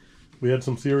 We had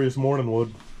some serious morning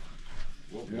wood.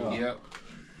 Yeah. Yep.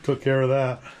 Took care of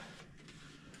that.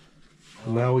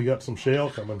 And now we got some shale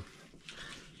coming.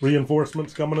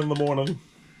 Reinforcements coming in the morning.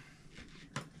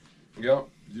 Yep.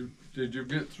 Did you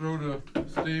get through to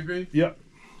Stevie? Yep.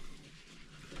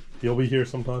 He'll be here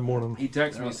sometime morning. He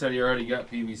texted me, said he already got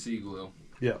PVC glue.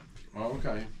 Yep.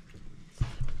 Okay.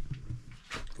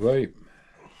 Great.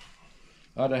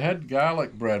 I'd have had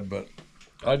garlic bread, but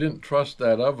I didn't trust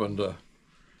that oven to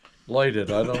light it.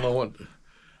 I don't know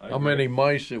how many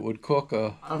mice it would cook a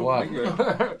what.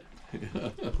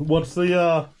 What's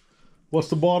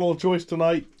the bottle of choice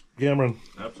tonight, Cameron?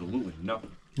 Absolutely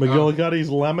nothing. McGillicuddy's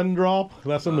Lemon Drop?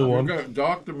 That's a new You one. got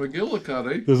Dr.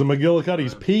 McGillicuddy. There's a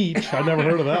McGillicuddy's Peach. I never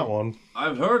heard of that one.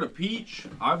 I've heard of peach.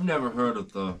 I've never heard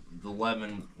of the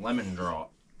lemon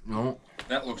drop. No.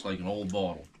 That looks like an old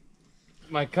bottle.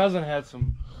 My cousin had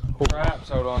some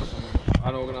traps out on some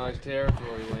unorganized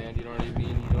territory land. You know what I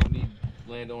mean? You don't need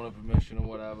landowner permission or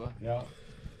whatever. Yeah.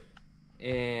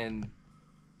 And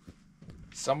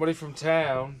somebody from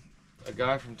town, a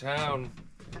guy from town,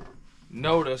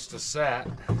 noticed a set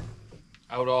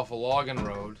out off a logging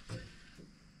road,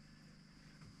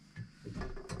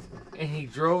 and he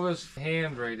drove his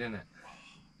hand right in it.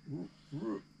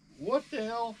 What the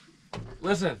hell?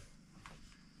 Listen,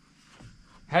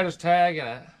 had his tag in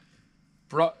it,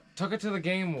 took it to the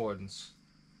game wardens.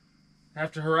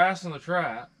 After harassing the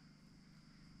trap,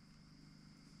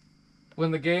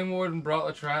 when the game warden brought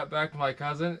the trap back to my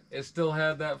cousin, it still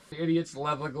had that idiot's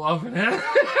leather glove in it.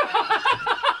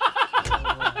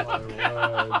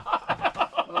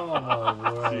 Oh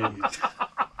my word.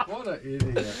 What an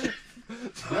idiot.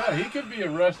 Yeah, he could be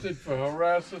arrested for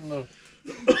harassing the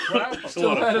trap.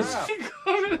 Still had his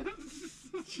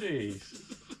Jeez.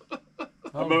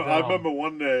 I remember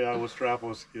one day I was trapping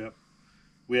with Skip.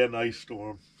 We had an ice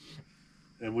storm.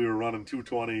 and we were running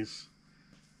 220s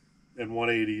and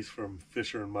 180s from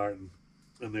Fisher and Martin,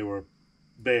 and they were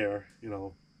bare, you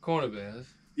know. Corner bears.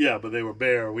 Yeah, but they were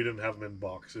bare. We didn't have them in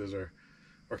boxes or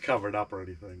covered up or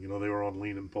anything. You know, they were on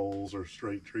leaning poles or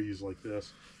straight trees like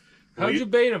this. How'd you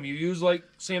bait them? You use like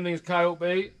same thing as coyote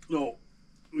bait? No,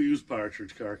 we used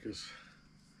partridge carcass.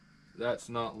 That's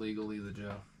not legal either,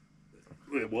 Joe.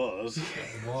 It was.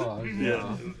 It was.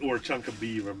 Yeah, or a chunk of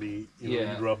beaver meat. You know,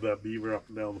 Yeah. you'd rub that beaver up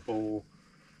and down the pole.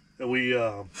 And we,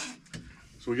 so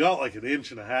we got like 1.5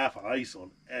 inches of ice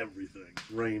on everything.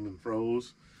 Rained and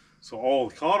froze. So all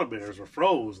the conibears were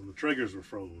froze and the triggers were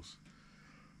froze.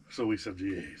 So we said,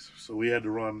 geez. So we had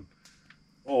to run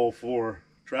all 4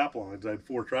 trap lines. I had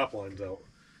 4 trap lines out.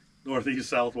 Northeast,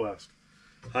 southwest.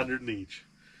 100 in each.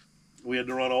 We had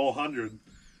to run all 100.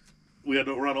 We had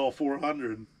to run all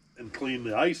 400 and clean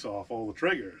the ice off all the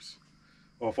triggers,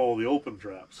 off all the open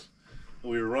traps.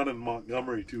 And we were running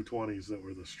Montgomery 220s that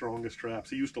were the strongest traps.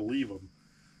 He used to leave them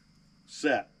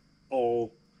set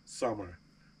all summer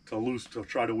to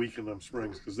try to weaken them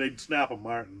springs, because they'd snap a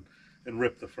martin and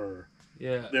rip the fur.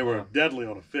 Yeah. They were deadly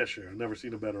on a fisher. I've never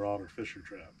seen a better otter fisher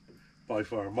trap by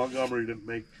far. Montgomery didn't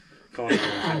make conifers,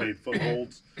 they made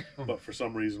footholds, but for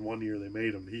some reason one year they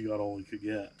made them. He got all he could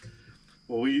get.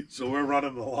 Well, so we're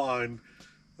running the line.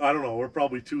 I don't know, we're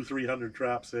probably 200-300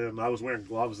 traps in. I was wearing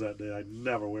gloves that day. I'd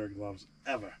never wear gloves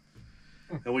ever.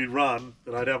 And we'd run,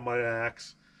 and I'd have my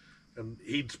axe, and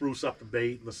he'd spruce up the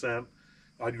bait and the scent.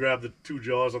 I'd grab the 2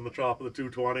 jaws on the top of the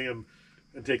 220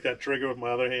 and take that trigger with my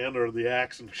other hand or the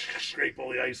axe and scrape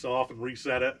all the ice off and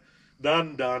reset it.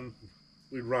 Done.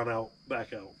 We'd run out,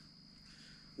 back out.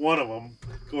 One of them,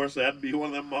 of course, that had to be one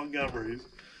of them Montgomerys.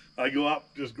 I go up,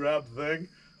 just grab the thing.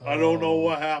 I don't know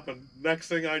what happened. Next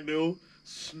thing I knew,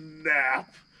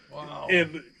 snap. Wow.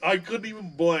 And I couldn't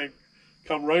even blink.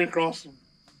 Come right across the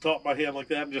top of my hand like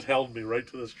that and just held me right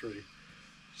to this tree.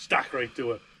 Stuck right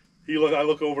to it. I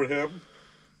look over at him.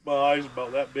 My eyes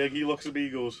about that big. He looks at me, he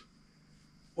goes,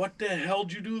 "What the hell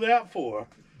did you do that for?"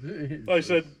 I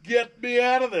said, "Get me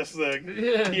out of this thing."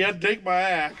 Yeah. He had to take my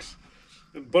axe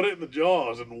and put it in the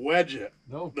jaws and wedge it.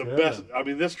 No The kidding. best. I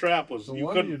mean, this trap was, So you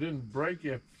wonder couldn't, you didn't break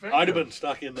your finger. I'd have been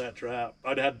stuck in that trap.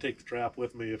 I'd have had to take the trap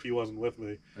with me if he wasn't with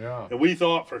me. Yeah. And we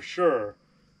thought for sure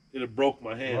it had broke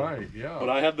my hand. Right, yeah. But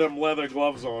I had them leather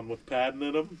gloves on with padding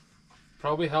in them.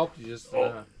 Probably helped you just.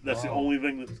 That's the Wow. only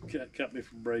thing that kept me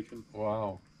from breaking.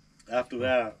 Wow. After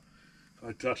that,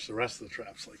 I touched the rest of the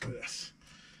traps like this.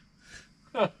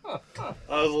 I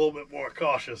was a little bit more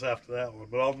cautious after that one,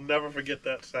 but I'll never forget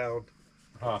that sound.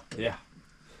 Huh. Yeah.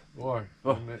 Boy.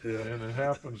 Oh. And it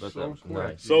happens But so that was quick.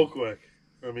 nice. So quick.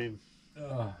 I mean,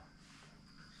 Uh,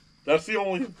 that's the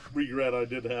only regret I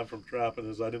did have from trapping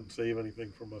is I didn't save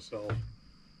anything for myself.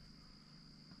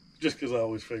 Just because I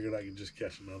always figured I could just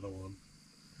catch another one.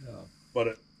 yeah.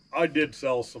 But I did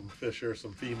sell some fisher,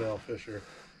 some female fisher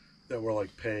that were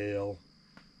like pale,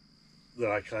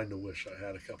 that I kind of wish I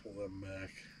had a couple of them back.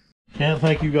 Can't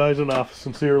thank you guys enough.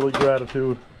 Sincerely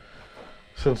gratitude.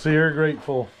 Sincere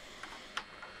grateful.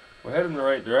 We're heading in the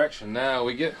right direction now.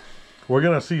 We're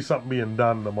gonna see something being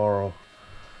done tomorrow.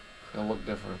 It'll look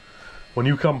different. When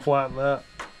you come flatten that,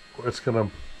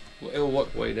 It'll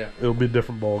look way different. it'll be a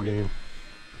different ball game.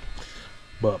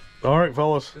 But all right,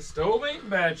 fellas. The stove ain't in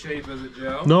bad shape, is it,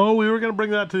 Joe? No, we were gonna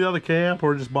bring that to the other camp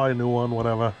or just buy a new one,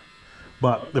 whatever.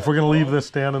 But if we're gonna leave this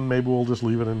standing, maybe we'll just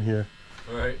leave it in here.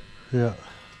 All right. Yeah.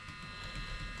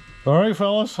 All right,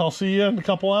 fellas. I'll see you in a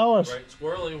couple hours. Right,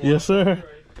 squirrely. Yes, sir.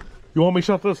 You want me to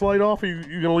shut this light off, or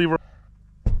you gonna leave it?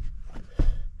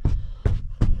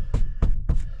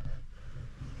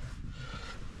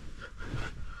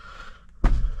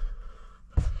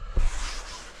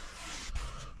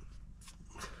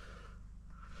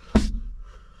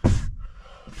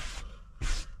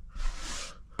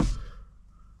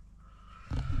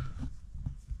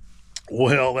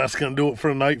 Well, that's gonna do it for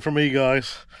the night for me,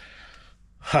 guys.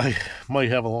 I might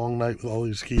have a long night with all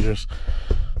these skeeters.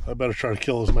 I better try to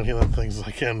kill as many of them things as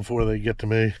I can before they get to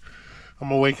me. I'm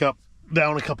gonna wake up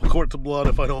down a couple quarts of blood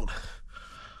if I don't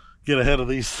get ahead of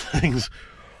these things.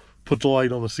 Put the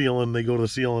light on the ceiling, they go to the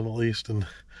ceiling at least, and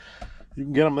you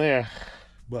can get them there.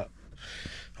 But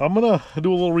I'm gonna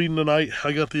do a little reading tonight.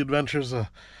 I got the adventures of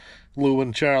Lou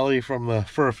and Charlie from the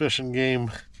fur fishing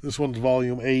game. This one's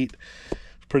volume 8.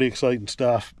 Pretty exciting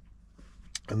stuff.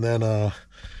 And then I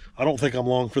don't think I'm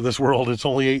long for this world. It's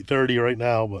only 8:30 right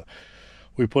now, but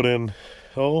we put in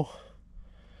about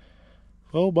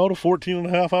a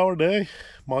 14.5 hour day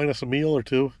minus a meal or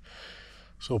two.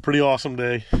 So pretty awesome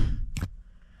day.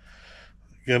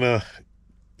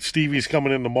 Stevie's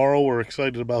coming in tomorrow. We're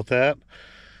excited about that.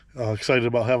 Excited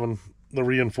about having the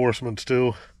reinforcements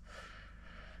too.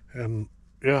 And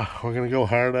yeah, we're gonna go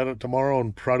hard at it tomorrow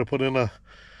and try to put in a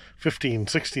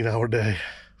 15-16 hour day.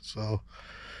 So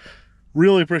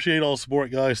really appreciate all the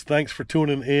support, guys. Thanks for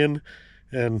tuning in,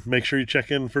 and make sure you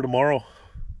check in for tomorrow.